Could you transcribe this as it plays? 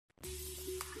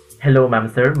Hello ma'am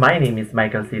sir, my name is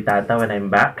Michael C. Tataw and I'm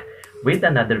back with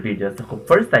another video. So kung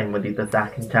first time mo dito sa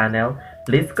aking channel,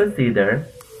 please consider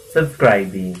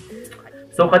subscribing.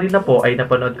 So kanina po ay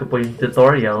napanood ko po yung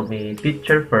tutorial ni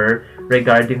Teacher Fer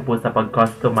regarding po sa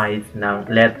pag-customize ng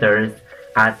letters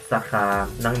at saka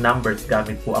ng numbers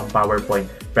gamit po ang PowerPoint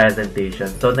presentation.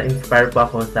 So na-inspire po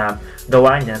ako sa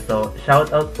gawa niya. So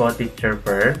shout out po Teacher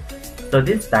Fer. So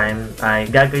this time ay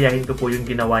gagayahin ko po yung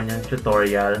ginawa niyang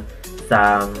tutorial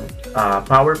sa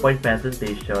PowerPoint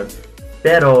presentation,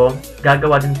 pero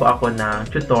gagawa din po ako ng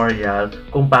tutorial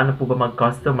kung paano po ba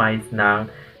mag-customize ng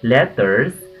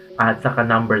letters at saka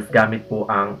numbers gamit po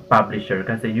ang publisher,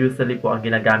 kasi usually po ang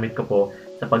ginagamit ko po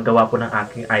sa paggawa po ng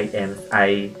aking IMs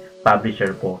ay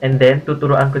publisher po. And then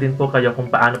tuturuan ko din po kayo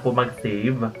kung paano po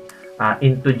mag-save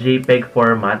into JPEG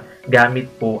format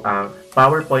gamit po ang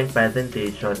PowerPoint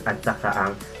presentation at saka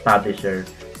ang publisher.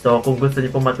 So, kung gusto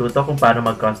niyo po matuto kung paano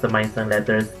mag-customize ng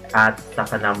letters at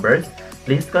saka numbers,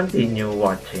 please continue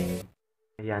watching.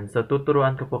 Ayan, so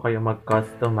tuturuan ko po kayo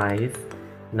mag-customize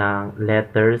ng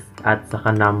letters at saka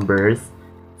numbers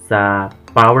sa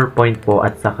PowerPoint po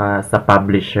at saka sa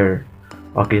publisher.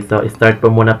 Okay, so start po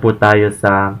muna po tayo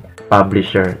sa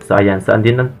publisher. So, ayan, so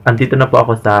andito na po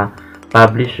ako sa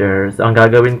publisher. So, ang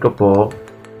gagawin ko po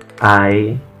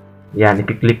ay, yan,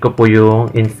 i-click ko po yung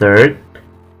insert.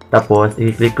 Tapos,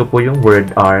 i-click ko po yung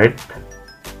word art.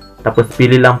 Tapos,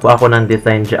 pili lang po ako ng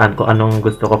design dyan kung anong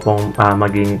gusto ko pong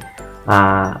maging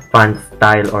font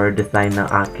style or design ng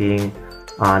aking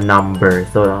number.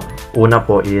 So, una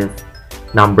po is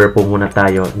number po muna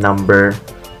tayo. Number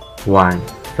 1.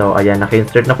 So, ayan.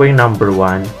 Naka-insert na po yung number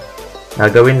 1.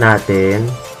 Gagawin natin,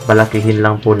 palakihin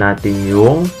lang po natin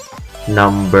yung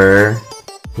number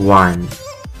 1.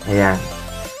 Ayan.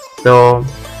 So,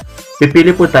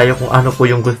 pipili po tayo kung ano po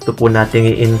yung gusto po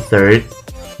nating i-insert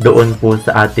doon po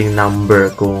sa ating number.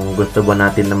 Kung gusto po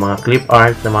natin ng mga clip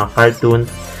art, ng mga cartoons,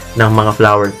 ng mga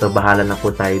flowers. So, bahala na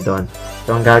po tayo doon.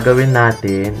 So, ang gagawin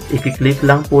natin, i-click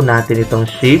lang po natin itong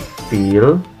shape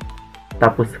fill.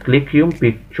 Tapos, click yung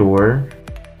picture.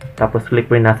 Tapos, click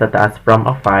po yung nasa taas from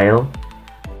a file.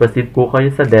 Proceed po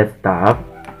kayo sa desktop.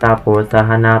 Tapos,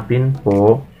 hahanapin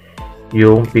po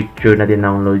yung picture na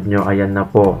din-download nyo. Ayan na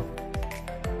po.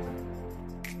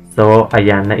 So,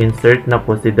 ayan, na-insert na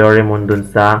po si Doraemon dun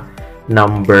sa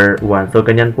number 1. So,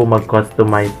 ganyan po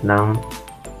mag-customize ng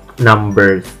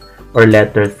numbers or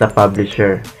letters sa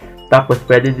publisher. Tapos,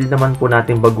 pwede din naman po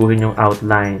natin baguhin yung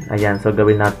outline. Ayan, so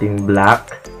gawin natin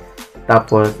black.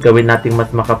 Tapos, gawin natin mas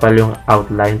makapal yung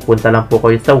outline. Punta lang po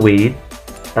kayo sa weight.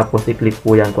 Tapos, i-click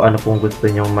po yan kung ano pong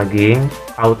gusto nyong maging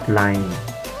outline.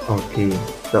 Okay.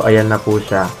 So, ayan na po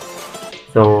siya.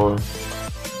 So,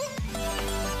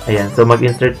 ayan. So,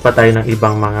 mag-insert pa tayo ng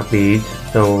ibang mga page.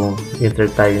 So,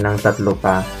 insert tayo ng 3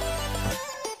 pa.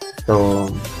 So,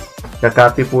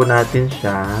 kakopy po natin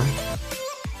siya.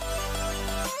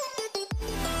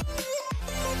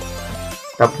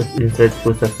 Tapos, insert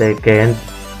po sa second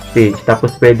page.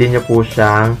 Tapos, pwede nyo po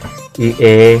siyang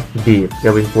i-edit.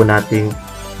 Gawin po natin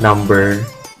number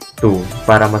 2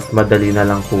 para mas madali na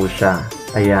lang po siya.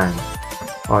 Ayan.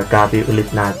 O, copy ulit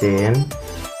natin.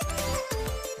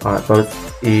 O, tapos,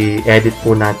 i-edit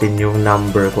po natin yung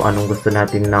number kung anong gusto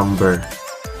nating number.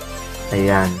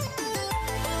 Ayan.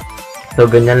 So,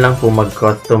 ganyan lang po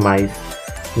mag-customize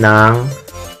ng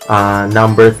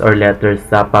numbers or letters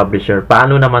sa publisher.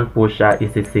 Paano naman po siya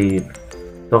isi-save?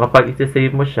 So, kapag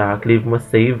isi-save mo siya, click mo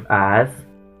save as.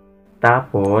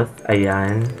 Tapos,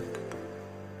 ayan.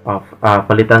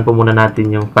 Palitan po muna natin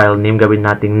yung file name. Gawin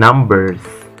nating numbers.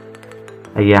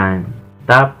 Ayan.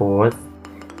 Tapos,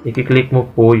 i-click mo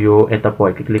po yung, ito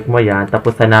po, i-click mo yan.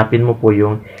 Tapos, hanapin mo po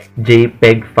yung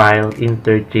JPEG file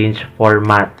interchange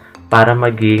format para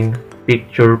maging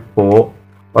picture po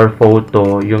or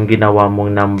photo yung ginawa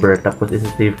mong number. Tapos,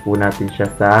 isi-save po natin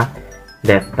siya sa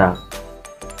desktop.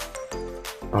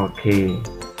 Okay.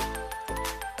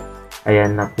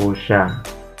 Ayan na po siya.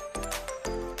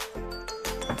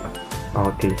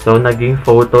 Okay. So, naging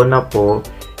photo na po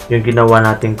yung ginawa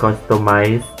nating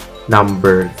customized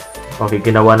numbers. Okay,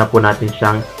 ginawa na po natin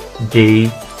siyang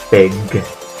JPEG.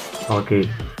 Okay.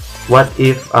 What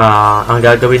if, ang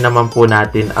gagawin naman po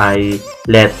natin ay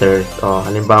letters.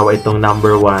 Halimbawa, itong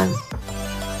number 1.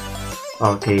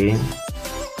 Okay.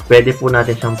 Pwede po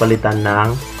natin siyang palitan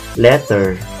ng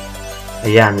letter.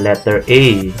 Ayan, letter A.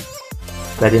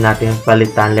 Pwede natin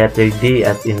palitan letter D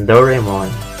as in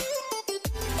Doraemon.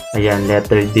 Ayan,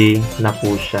 letter D na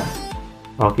po siya.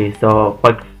 Okay, so,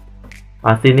 pag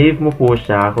sinave mo po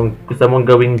siya, kung gusto mong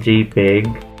gawing JPEG,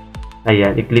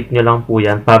 ayan, i-click nyo lang po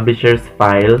yan, publisher's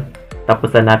file,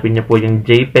 Tapos hanapin nyo po yung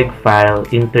JPEG file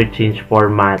interchange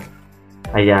format.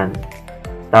 Ayan.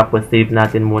 Tapos save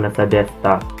natin muna sa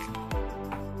desktop.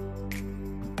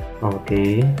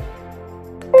 Okay.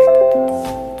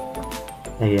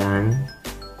 Ayan.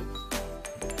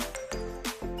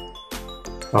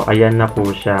 Ayan na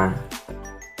po siya.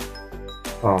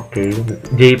 Okay.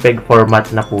 JPEG format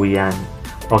na po yan.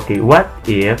 Okay. What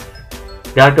if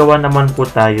gagawa naman po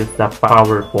tayo sa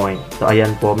PowerPoint? So,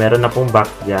 ayan po. Meron na pong box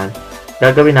dyan.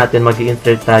 Gagawin natin,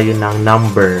 mag-i-insert tayo ng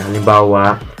number.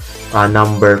 Halimbawa,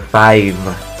 number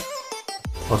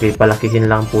 5. Okay, palakihin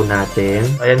lang po natin.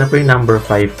 Ayan na po yung number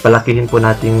 5. Palakihin po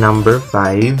natin yung number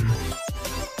 5.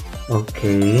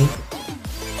 Okay.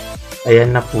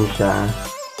 Ayan na po siya.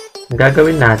 Ang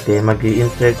gagawin natin,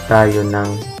 mag-i-insert tayo ng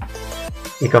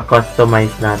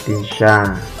ika-customize natin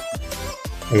siya.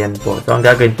 Ayan po. So, ang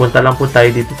gagawin, punta lang po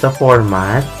tayo dito sa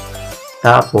format.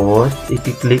 Tapos,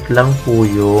 i-click lang po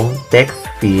yung text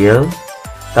field.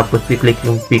 Tapos, i-click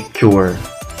yung picture.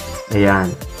 Ayan.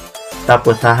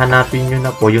 Tapos, hahanapin nyo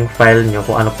na po yung file nyo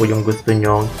kung ano po yung gusto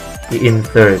nyo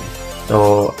i-insert.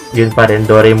 So, yun pa rin.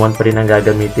 Doraemon pa rin ang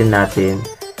gagamitin natin.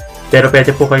 Pero,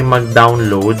 pwede po kayong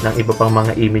mag-download ng iba pang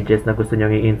mga images na gusto nyo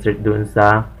i-insert dun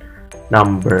sa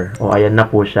number. Ayan na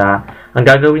po siya. Ang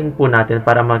gagawin po natin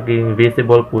para maging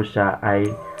visible po siya ay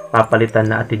papalitan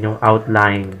natin yung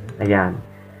outline. Ayan.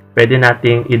 Pwede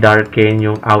nating i-darken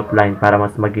yung outline para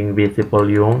mas maging visible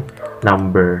yung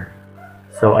number.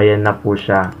 So, ayan na po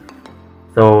siya.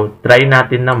 So, try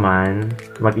natin naman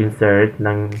mag-insert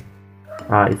ng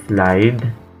slide.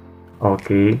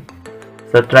 Okay.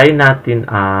 So, try natin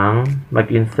ang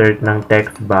mag-insert ng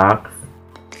text box.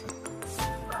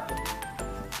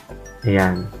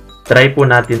 Ayan. Try po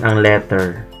natin ang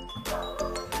letter.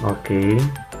 Okay.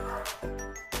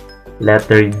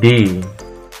 Letter D.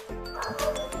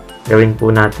 Gawin po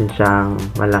natin siyang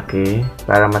malaki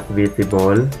para mas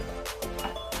visible.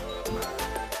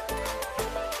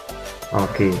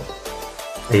 Okay.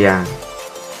 Ayan.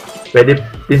 Pwede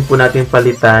din po natin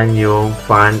palitan yung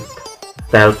font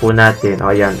style po natin.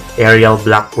 Ayan. Arial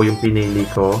black po yung pinili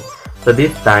ko. So,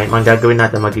 this time, ang gagawin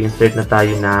natin, mag-insert na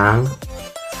tayo ng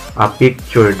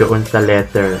picture doon sa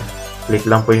letter. Click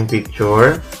lang po yung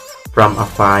picture from a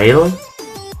file.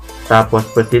 Tapos,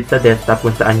 proceed sa desktop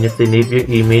kung saan nyo sinave yung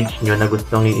image nyo na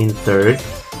gustong i-insert.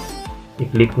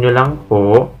 I-click nyo lang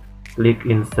po. Click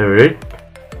insert.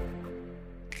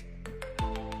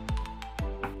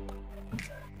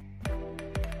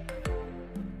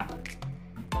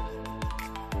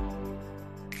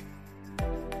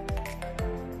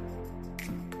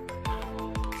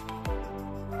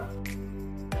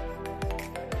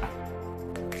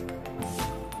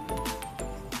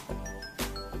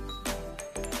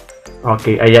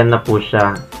 Okay, ayan na po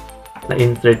siya.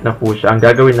 Na-insert na po siya. Ang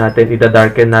gagawin natin,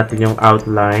 ida-darken natin yung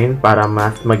outline para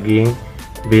mas maging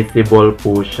visible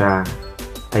po siya.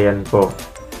 Ayan po.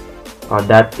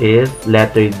 That is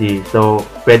letter D. So,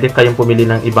 pwede kayong pumili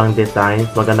ng ibang designs.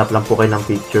 Maghanap lang po kayo ng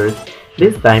pictures.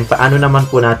 This time, paano naman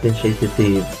po natin siya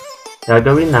i-save?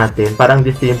 Gagawin natin, parang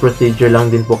the same procedure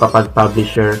lang din po kapag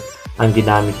publisher ang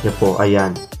ginamit nyo po.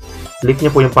 Ayan. Click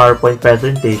nyo po yung PowerPoint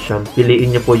presentation.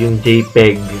 Piliin nyo po yung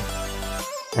JPEG.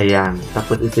 Ayan.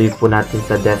 Tapos, i-save po natin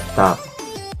sa desktop.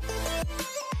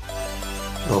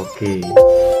 Okay.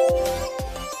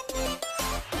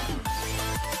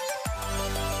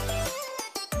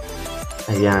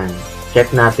 Ayan.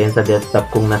 Check natin sa desktop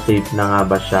kung na-save na nga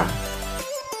ba siya.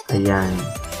 Ayan.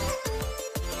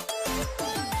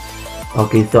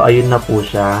 Okay. So, ayun na po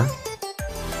siya.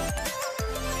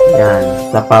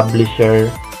 Ayan. Sa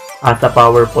publisher. Sa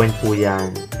PowerPoint po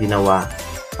yan. Ginawa.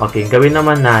 Okay, gawin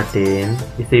naman natin,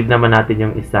 i-save naman natin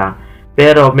yung isa.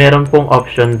 Pero, meron pong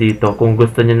option dito kung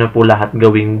gusto niyo na po lahat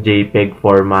gawing JPEG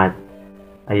format.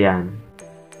 Ayan.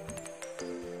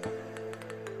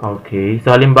 Okay,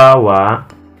 so halimbawa,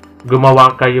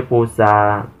 gumawa kayo po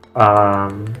sa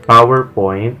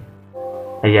PowerPoint.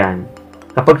 Ayan.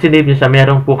 Kapag sinave niyo siya,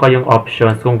 meron po kayong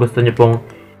options kung gusto niyo pong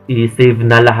i-save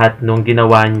na lahat nung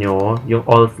ginawa nyo, yung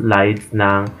all slides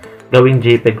ng gawing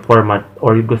JPEG format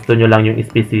or gusto nyo lang yung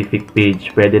specific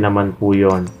page, pwede naman po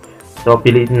yon. So,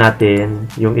 piliin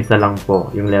natin yung isa lang po,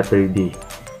 yung letter D.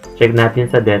 Check natin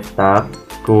sa desktop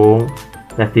kung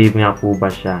na-save nga po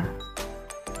ba siya.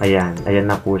 Ayan,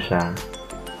 ayan na po siya.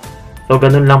 So,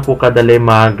 ganun lang po kadali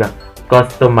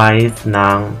mag-customize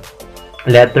ng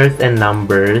letters and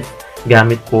numbers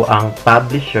gamit po ang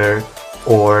publisher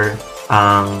or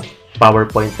ang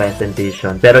PowerPoint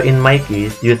presentation. Pero in my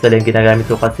case, usually ang ginagamit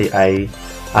ko kasi ay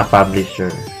publisher.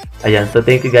 Ayan. So,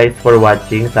 thank you guys for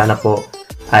watching. Sana po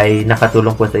ay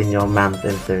nakatulong po sa inyo, ma'ams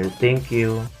and sirs. Thank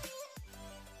you.